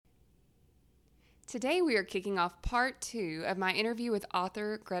Today we are kicking off part 2 of my interview with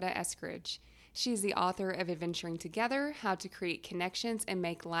author Greta Eskridge. She is the author of Adventuring Together, How to Create Connections and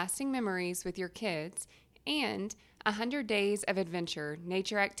Make Lasting Memories with Your Kids, and 100 Days of Adventure,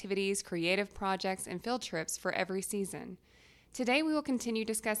 Nature Activities, Creative Projects, and Field Trips for Every Season. Today we will continue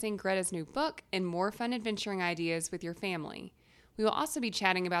discussing Greta's new book and more fun adventuring ideas with your family. We will also be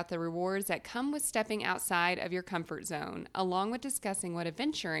chatting about the rewards that come with stepping outside of your comfort zone, along with discussing what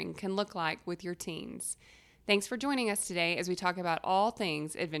adventuring can look like with your teens. Thanks for joining us today as we talk about all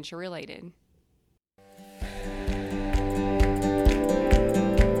things adventure related.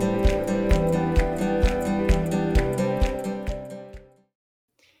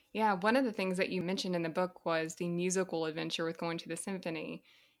 Yeah, one of the things that you mentioned in the book was the musical adventure with going to the symphony.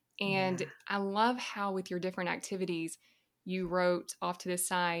 And I love how with your different activities, you wrote off to the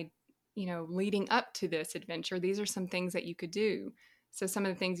side, leading up to this adventure, these are some things that you could do. So some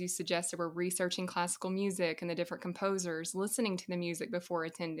of the things you suggested were researching classical music and the different composers, listening to the music before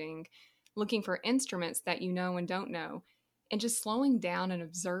attending, looking for instruments that you know and don't know, and just slowing down and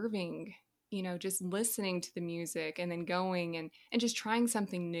observing, just listening to the music and then going and just trying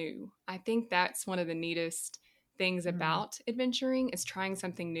something new. I think that's one of the neatest things about adventuring is trying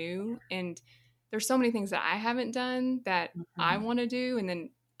something new. And there's so many things that I haven't done that I want to do. And then,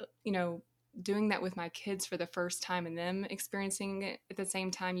 doing that with my kids for the first time and them experiencing it at the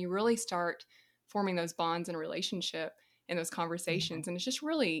same time, you really start forming those bonds and relationship and those conversations. And it's just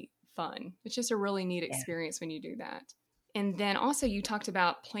really fun. It's just a really neat experience when you do that. And then also you talked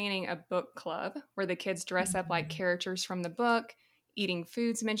about planning a book club where the kids dress up like characters from the book, eating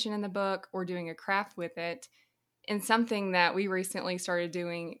foods mentioned in the book, or doing a craft with it. And something that we recently started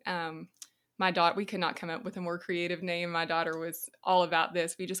doing, my daughter, we could not come up with a more creative name. My daughter was all about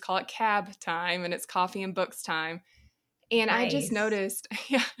this. We just call it cab time, and it's coffee and books time. And nice. I just noticed,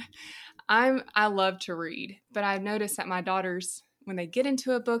 I love to read, but I've noticed that my daughters, when they get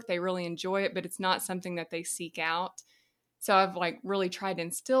into a book, they really enjoy it, but it's not something that they seek out. So I've really tried to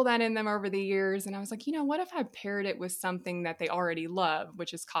instill that in them over the years. And I was like, what if I paired it with something that they already love,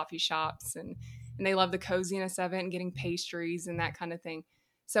 which is coffee shops, and they love the coziness of it and getting pastries and that kind of thing.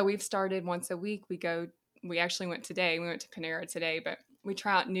 So we've started once a week. We actually went today. We went to Panera today, but we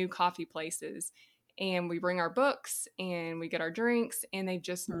try out new coffee places and we bring our books and we get our drinks, and they've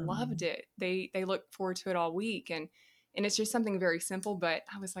just loved it. They look forward to it all week. And it's just something very simple, but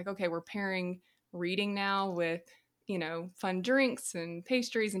I was like, okay, we're pairing reading now with, fun drinks and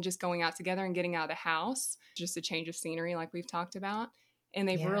pastries and just going out together and getting out of the house, just a change of scenery like we've talked about. And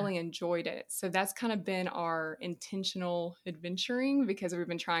they've really enjoyed it. So that's kind of been our intentional adventuring, because we've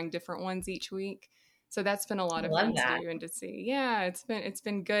been trying different ones each week. So that's been a lot of fun to do and to see. Yeah, it's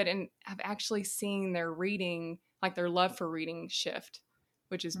been good. And I've actually seen their reading, like their love for reading, shift,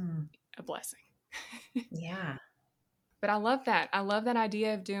 which is a blessing. Yeah. But I love that. I love that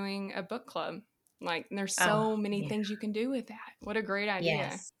idea of doing a book club. There's so many things you can do with that. What a great idea.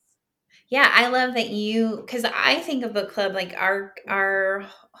 Yes. Yeah, I love that because I think of book club, like our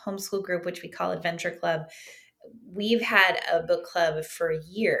homeschool group, which we call Adventure Club. We've had a book club for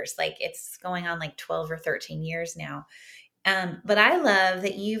years. It's going on 12 or 13 years now. But I love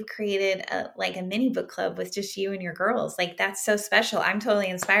that you've created a mini book club with just you and your girls. That's so special. I'm totally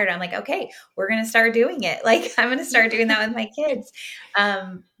inspired. I'm like, okay, we're going to start doing it. I'm going to start doing that with my kids.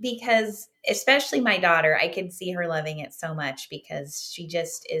 Because especially my daughter, I can see her loving it so much because she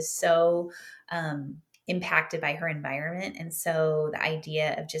just is so, impacted by her environment. And so the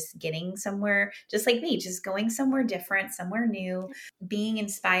idea of just getting somewhere, just like me, just going somewhere different, somewhere new, being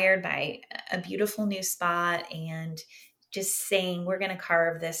inspired by a beautiful new spot, and just saying we're going to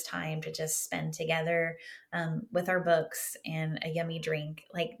carve this time to just spend together with our books and a yummy drink.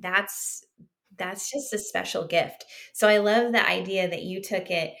 That's just a special gift. So I love the idea that you took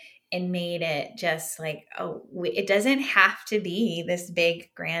it and made it just it doesn't have to be this big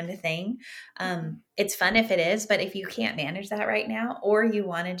grand thing. It's fun if it is, but if you can't manage that right now, or you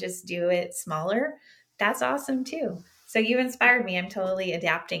want to just do it smaller, that's awesome too. So you inspired me. I'm totally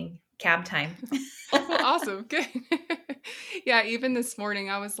adapting cab time. Well, awesome. Good. Yeah. Even this morning,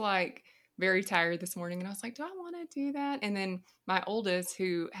 I was very tired this morning, and I was like, do I want to do that? And then my oldest,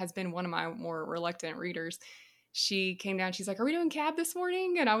 who has been one of my more reluctant readers, she came down. She's like, are we doing cab this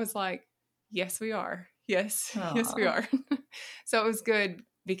morning? And I was like, yes, we are. Yes. Aww. Yes, we are. So it was good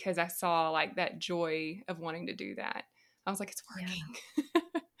because I saw that joy of wanting to do that. I was like, it's working.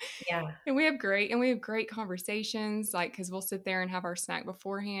 Yeah. And we have great conversations, because we'll sit there and have our snack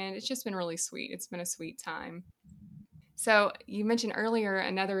beforehand. It's just been really sweet. It's been a sweet time. So you mentioned earlier,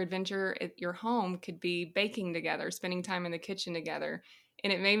 another adventure at your home could be baking together, spending time in the kitchen together.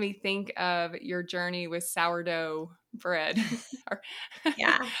 And it made me think of your journey with sourdough bread. are,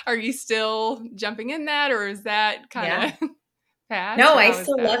 Yeah. are you still jumping in that, or is that kind Yeah. of past, No, or I how is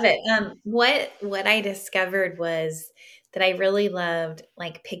still that? love it. What I discovered was that I really loved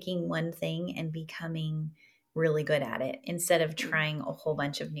like picking one thing and becoming really good at it instead of Mm. trying a whole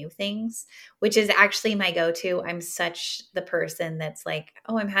bunch of new things, which is actually my go-to. I'm such the person that's like,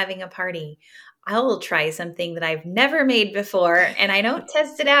 oh, I'm having a party. I will try something that I've never made before, and I don't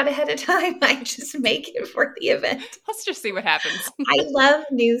test it out ahead of time. I just make it for the event. Let's just see what happens. I love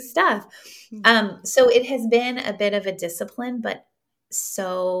new stuff. Mm. So it has been a bit of a discipline, but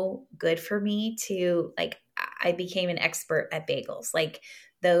so good for me to like, I became an expert at bagels. Like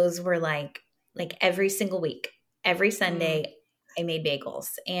those were like every single week, every Mm. Sunday I made bagels.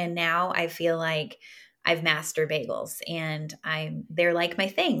 And now I feel like I've mastered bagels and they're like my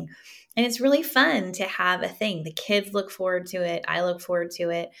thing. And it's really fun to have a thing. The kids look forward to it. I look forward to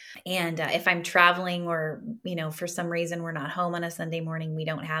it. And if I'm traveling or, for some reason we're not home on a Sunday morning, we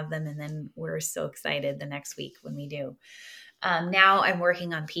don't have them. And then we're so excited the next week when we do. Now I'm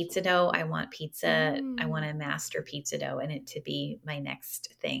working on pizza dough. I want pizza. I want Mm. to master pizza dough and it to be my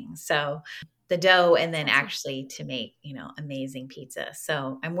next thing. So the dough and That's then awesome. actually to make, amazing pizza.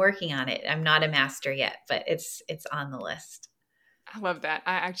 So I'm working on it. I'm not a master yet, but it's on the list. I love that.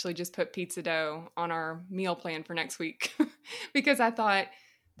 I actually just put pizza dough on our meal plan for next week because I thought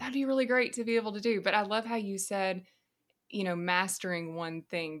that'd be really great to be able to do. But I love how you said, mastering one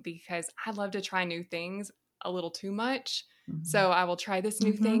thing, because I love to try new things a little too much. Mm-hmm. So I will try this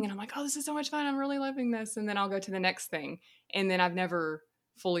new Mm-hmm. thing and I'm like, oh, this is so much fun. I'm really loving this. And then I'll go to the next thing. And then I've never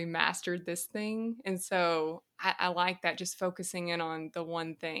fully mastered this thing. And so I like that, just focusing in on the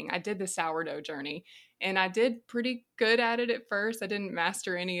one thing. I did the sourdough journey and I did pretty good at it at first. I didn't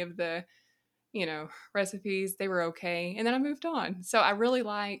master any of the, recipes. They were okay. And then I moved on. So I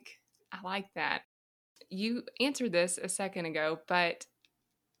like that. You answered this a second ago, but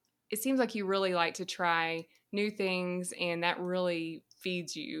it seems like you really like to try new things and that really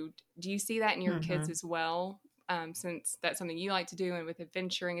feeds you. Do you see that in your kids Mm-hmm. as well? Since that's something you like to do, and with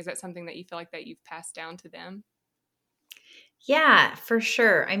adventuring, is that something that you feel like that you've passed down to them? Yeah, for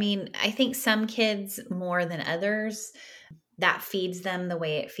sure. I mean, I think some kids more than others, that feeds them the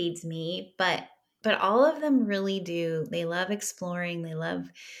way it feeds me, but all of them really do. They love exploring, they love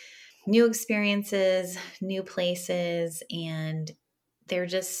new experiences, new places, and they're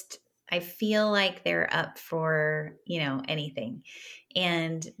just I feel like they're up for, anything.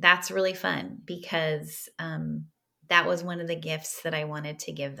 And that's really fun because that was one of the gifts that I wanted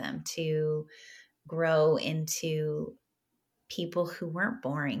to give them, to grow into people who weren't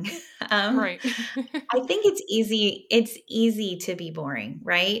boring. um, Right. I think it's easy to be boring,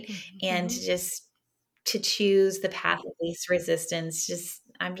 right? And Mm-hmm. to choose the path of least resistance.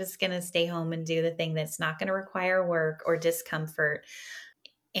 I'm just going to stay home and do the thing that's not going to require work or discomfort,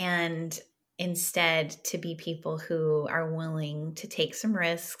 and instead to be people who are willing to take some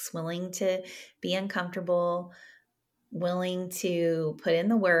risks, willing to be uncomfortable, willing to put in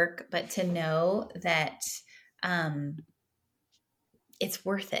the work, but to know that um, it's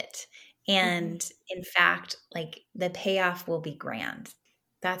worth it. Mm-hmm. And in fact, like the payoff will be grand.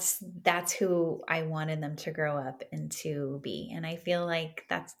 That's who I wanted them to grow up into be. And I feel like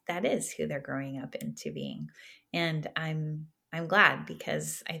that is who they're growing up into being. And I'm glad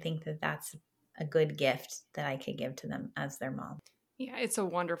because I think that that's a good gift that I could give to them as their mom. Yeah, it's a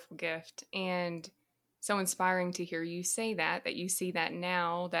wonderful gift, and so inspiring to hear you say that you see that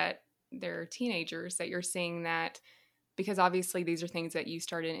now that they're teenagers, that you're seeing that, because obviously these are things that you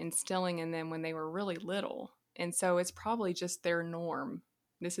started instilling in them when they were really little. And so it's probably just their norm.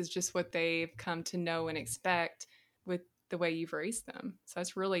 This is just what they've come to know and expect with the way you've raised them. So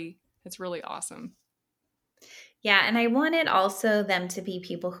that's really awesome. Yeah, and I wanted also them to be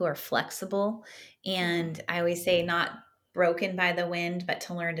people who are flexible. Mm-hmm. And I always say not broken by the wind, but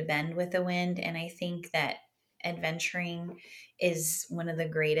to learn to bend with the wind. And I think that adventuring is one of the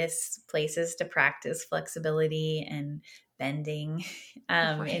greatest places to practice flexibility and bending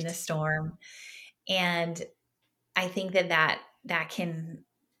in the Right. storm. And I think that can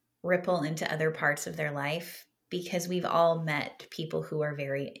ripple into other parts of their life because we've all met people who are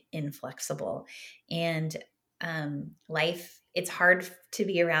very inflexible, and life, it's hard to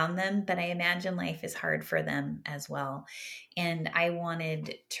be around them, but I imagine life is hard for them as well. And I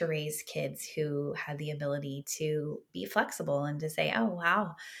wanted to raise kids who had the ability to be flexible and to say, oh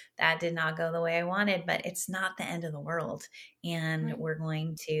wow, that did not go the way I wanted, but it's not the end of the world, and Right. we're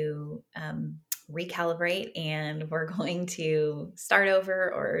going to recalibrate, and we're going to start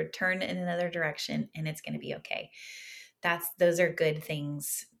over or turn in another direction, and it's going to be okay. those are good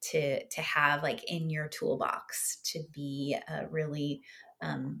things to have like in your toolbox to be a really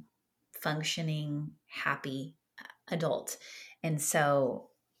functioning, happy adult. And so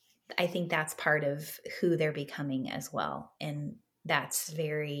I think that's part of who they're becoming as well. And that's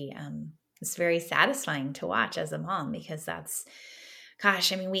it's very satisfying to watch as a mom, because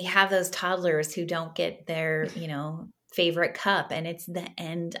gosh, I mean, we have those toddlers who don't get their, favorite cup, and it's the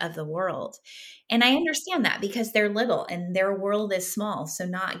end of the world. And I understand that because they're little and their world is small. So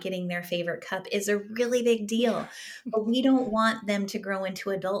not getting their favorite cup is a really big Yeah. deal. But we don't want them to grow into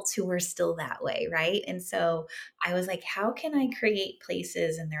adults who are still that way, right? And so I was like, how can I create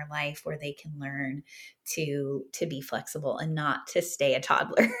places in their life where they can learn to be flexible and not to stay a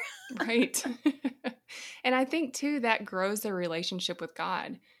toddler? Right. And I think too that grows their relationship with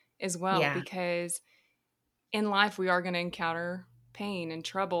God as well, Yeah. because in life we are going to encounter pain and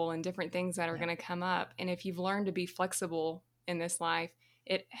trouble and different things that are Yeah. going to come up. And if you've learned to be flexible in this life,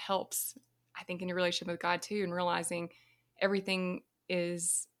 it helps, I think, in your relationship with God too, and realizing everything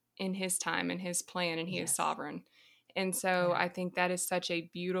is in His time and His plan, and He is Yes. sovereign. And so Yeah. I think that is such a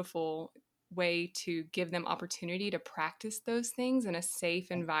beautiful way to give them opportunity to practice those things in a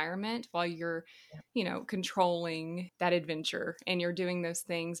safe Yeah. environment while you're, Yeah. controlling that adventure and you're doing those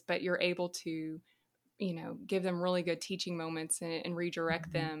things, but you're able to, give them really good teaching moments and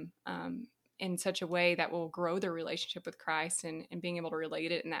redirect Mhm. them in such a way that will grow their relationship with Christ, and being able to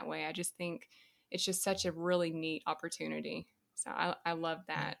relate it in that way. I just think it's just such a really neat opportunity. So I love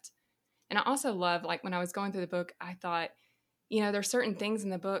Yeah. that. And I also love, like, when I was going through the book, I thought, there's certain things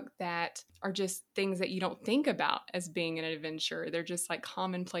in the book that are just things that you don't think about as being an adventure. They're just like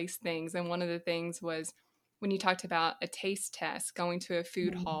commonplace things. And one of the things was when you talked about a taste test, going to a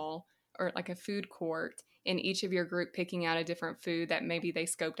food Mhm. hall or like a food court, and each of your group picking out a different food that maybe they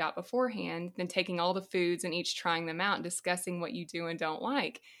scoped out beforehand, then taking all the foods and each trying them out and discussing what you do and don't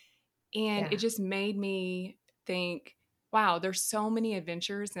like. And it Yeah. just made me think, wow, there's so many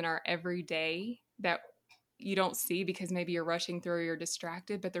adventures in our everyday that you don't see because maybe you're rushing through or you're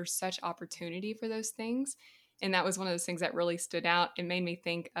distracted, but there's such opportunity for those things. And that was one of those things that really stood out. It made me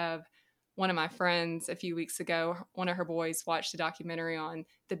think of one of my friends a few weeks ago. One of her boys watched a documentary on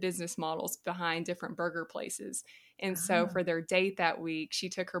the business models behind different burger places. And so Oh. for their date that week, she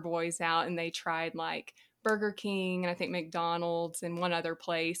took her boys out and they tried like Burger King and I think McDonald's and one other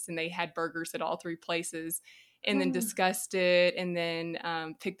place. And they had burgers at all three places, and then Oh. discussed it, and then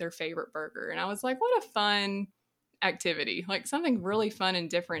picked their favorite burger. And I was like, what a fun activity, like something really fun and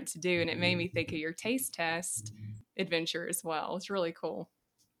different to do. And it made me think of your taste test adventure as well. It's really cool.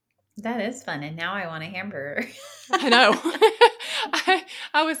 That is fun. And now I want a hamburger. I know.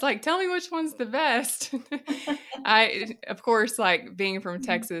 I was like, tell me which one's the best. Of course, like being from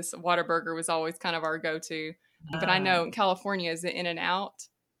Texas, Whataburger was always kind of our go to. But I know in California, is it In and Out?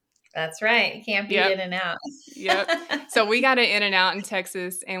 That's right. You can't beat Yep. In and Out. Yep. So we got an In and Out in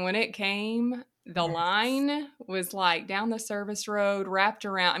Texas, and when it came, the Yes. line was like down the service road, wrapped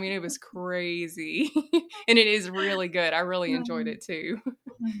around. I mean, it was crazy. And it is really good. I really enjoyed it too.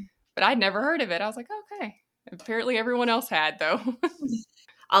 But I'd never heard of it. I was like, okay. Apparently everyone else had though.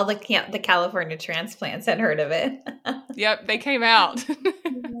 All the California transplants had heard of it. Yep, they came out.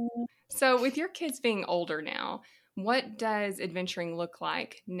 So with your kids being older now, what does adventuring look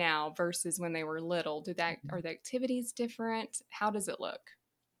like now versus when they were little? Are the activities different? How does it look?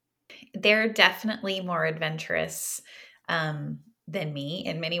 They're definitely more adventurous than me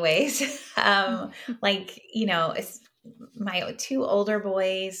in many ways. Like, my two older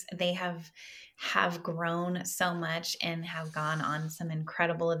boys, they have grown so much and have gone on some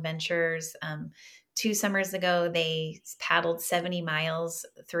incredible adventures. 2 summers ago, they paddled 70 miles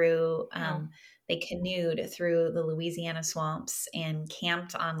through. Wow. They canoed through the Louisiana swamps and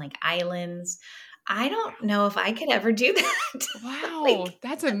camped on like islands. I don't know if I could ever do that. Wow, Like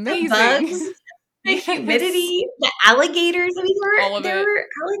that's the bugs, amazing. the Yes, humidity, the alligators. I mean, all of there it. were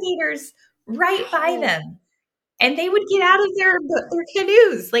alligators right by Wow. them, and they would get out of their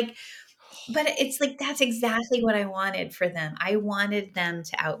canoes. Like, but it's like that's exactly what I wanted for them. I wanted them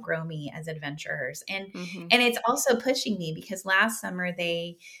to outgrow me as adventurers, and Hmm. it's also pushing me because last summer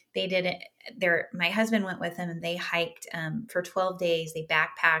they did it. My husband went with them, and they hiked for 12 days. They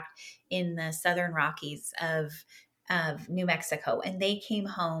backpacked in the southern Rockies of New Mexico, and they came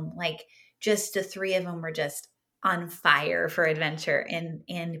home like just the three of them were just on fire for adventure and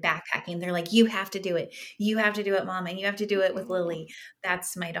backpacking. They're like, you have to do it. You have to do it, Mama. You have to do it with Oh, Lily.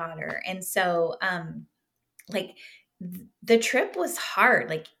 That's my daughter. And so, like the trip was hard.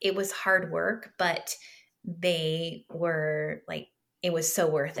 Like it was hard work, but they were like it was so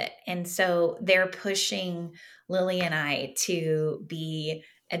worth it. And so they're pushing Lily and I to be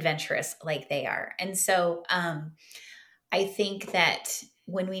adventurous like they are. And so I think that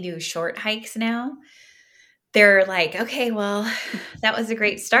when we do short hikes now, they're like, okay, well, that was a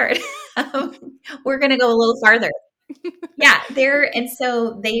great start. We're going to go a little farther. Yeah, and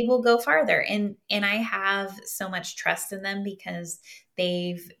so they will go farther, and I have so much trust in them because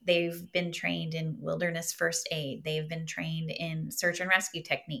they've been trained in wilderness first aid. They've been trained in search and rescue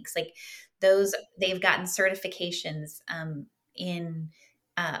techniques. Like those, they've gotten certifications in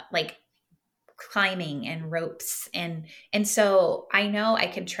like climbing and ropes, and so I know I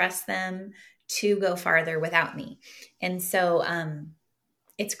can trust them to go farther without me. And so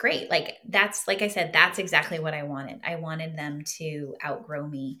it's great. Like that's, like I said, that's exactly what I wanted. I wanted them to outgrow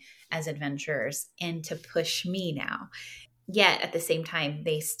me as adventurers and to push me now. Yet at the same time,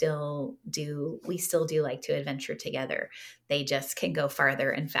 we still do like to adventure together. They just can go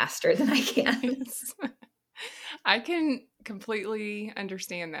farther and faster than I can. Yes. I can completely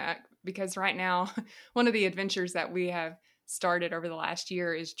understand that because right now, one of the adventures that we have started over the last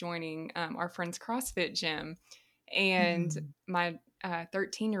year is joining our friend's CrossFit gym. And Mhm. my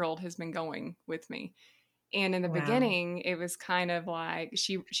 13-year-old has been going with me. And in the Wow. beginning, it was kind of like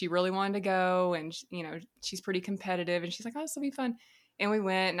she really wanted to go, and she's pretty competitive, and she's like, "Oh, this will be fun." And we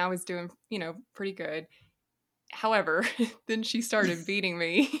went, and I was doing pretty good. However, then she started beating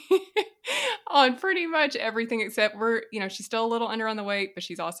me on pretty much everything except she's still a little under on the weight, but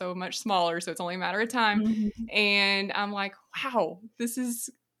she's also much smaller. So it's only a matter of time. Mhm. And I'm like, wow, this is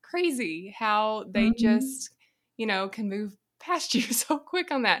crazy how they Mhm. just, can move past you so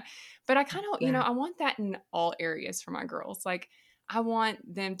quick on that. But I kind of, Yeah. I want that in all areas for my girls. Like, I want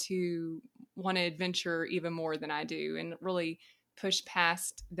them to want to adventure even more than I do and really push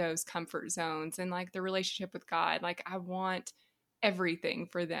past those comfort zones and like the relationship with God. Like I want everything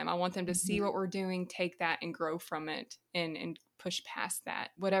for them. I want them to see Mhm. what we're doing, take that and grow from it and push past that,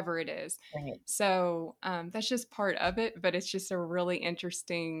 whatever it is. Right. So that's just part of it, but it's just a really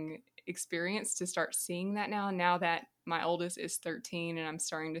interesting experience to start seeing that now that my oldest is 13 and I'm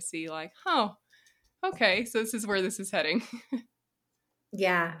starting to see like, oh, okay, so this is where this is heading.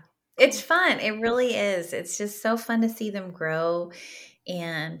 Yeah. It's fun. It really is. It's just so fun to see them grow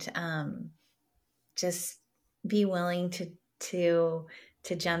and just be willing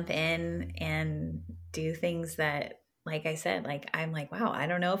to jump in and do things that, like I said, like I'm like, wow, I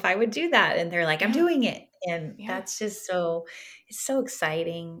don't know if I would do that. And they're like, I'm Yeah. doing it. And Yeah. that's just it's so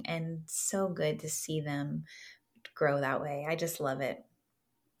exciting and so good to see them grow that way. I just love it.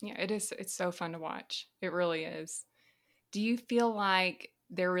 Yeah, it is. It's so fun to watch. It really is. Do you feel like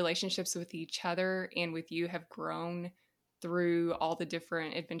their relationships with each other and with you have grown through all the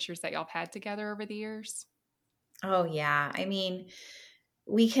different adventures that y'all have had together over the years? Oh yeah. I mean,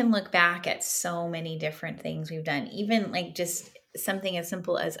 we can look back at so many different things we've done, even like just something as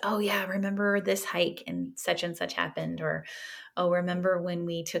simple as, oh yeah, remember this hike and such happened, or oh, remember when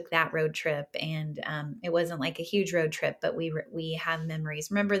we took that road trip and it wasn't like a huge road trip, but we have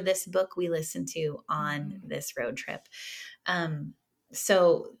memories. Remember this book we listened to on Mm-hmm. this road trip. Um,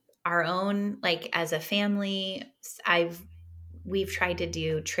 so our own, like as a family, I've we've tried to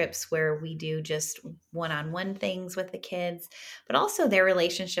do trips where we do just one-on-one things with the kids, but also their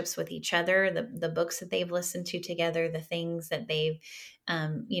relationships with each other, the books that they've listened to together, the things that they've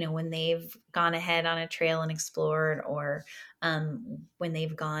when they've gone ahead on a trail and explored, or when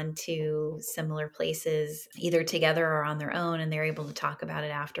they've gone to similar places either together or on their own and they're able to talk about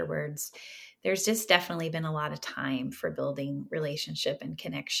it afterwards. There's just definitely been a lot of time for building relationship and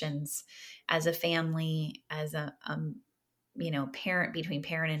connections as a family, as a parent, between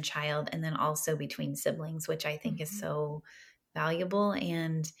parent and child, and then also between siblings, which I think is Mm-hmm. so valuable,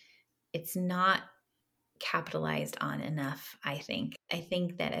 and it's not capitalized on enough. I think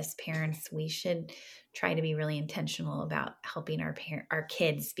that as parents we should try to be really intentional about helping our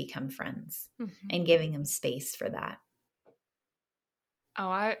kids become friends Mm-hmm. and giving them space for that. Oh,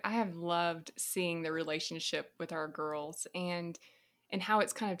 I have loved seeing the relationship with our girls and how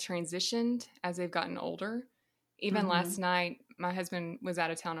it's kind of transitioned as they've gotten older. Even last Hmm. night, my husband was out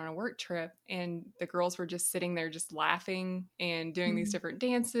of town on a work trip, and the girls were just sitting there just laughing and doing these different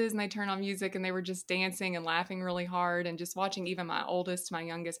dances. And they turned on music and they were just dancing and laughing really hard and just watching even my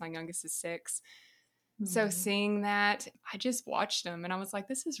youngest is 6. So Hmm. seeing that, I just watched them and I was like,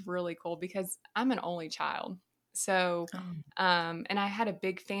 this is really cool because I'm an only child. So, Oh. and I had a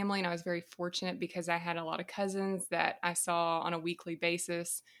big family and I was very fortunate because I had a lot of cousins that I saw on a weekly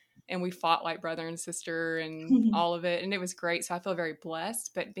basis. and we fought like brother and sister and all of it. And it was great. So I feel very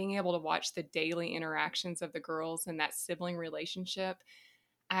blessed. But being able to watch the daily interactions of the girls and that sibling relationship,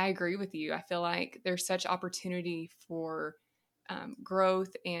 I agree with you. I feel like there's such opportunity for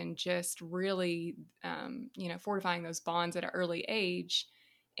growth and just really, fortifying those bonds at an early age.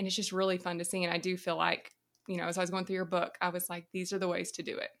 And it's just really fun to see. And I do feel like, as I was going through your book, I was like, these are the ways to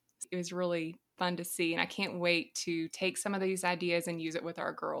do it. It was really fun to see. And I can't wait to take some of these ideas and use it with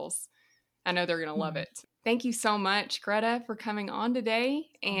our girls. I know they're going to love it. Thank you so much, Greta, for coming on today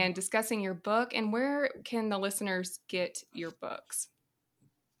and discussing your book. And where can the listeners get your books?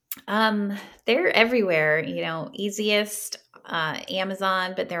 They're everywhere, easiest,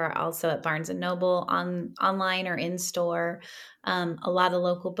 Amazon, but they're also at Barnes and Noble online or in store. A lot of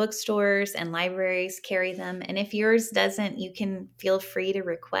local bookstores and libraries carry them. And if yours doesn't, you can feel free to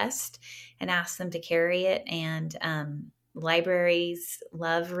request and ask them to carry it. And, libraries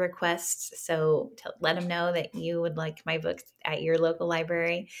love requests. So let them know that you would like my book at your local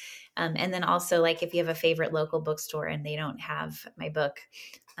library. And then also, like, if you have a favorite local bookstore and they don't have my book,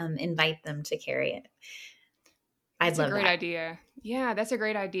 invite them to carry it. That's a great idea. Yeah, that's a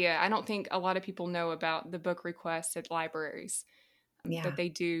great idea. I don't think a lot of people know about the book requests at libraries, but they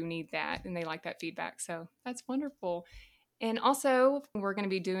do need that and they like that feedback. So that's wonderful. And also, we're going to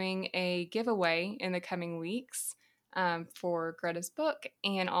be doing a giveaway in the coming weeks for Greta's book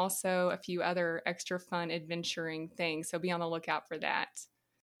and also a few other extra fun adventuring things. So be on the lookout for that.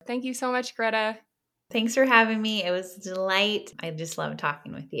 Thank you so much, Greta. Thanks for having me. It was a delight. I just love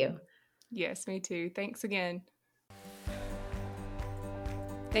talking with you. Yes, me too. Thanks again.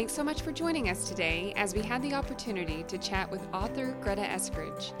 Thanks so much for joining us today as we had the opportunity to chat with author Greta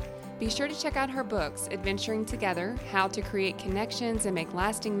Eskridge. Be sure to check out her books, Adventuring Together, How to Create Connections and Make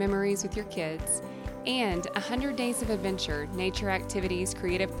Lasting Memories with Your Kids, and 100 Days of Adventure, Nature Activities,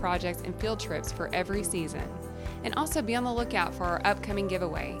 Creative Projects, and Field Trips for every season. And also be on the lookout for our upcoming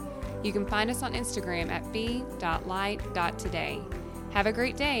giveaway. You can find us on Instagram at be.light.today. Have a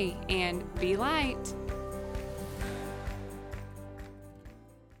great day and be light!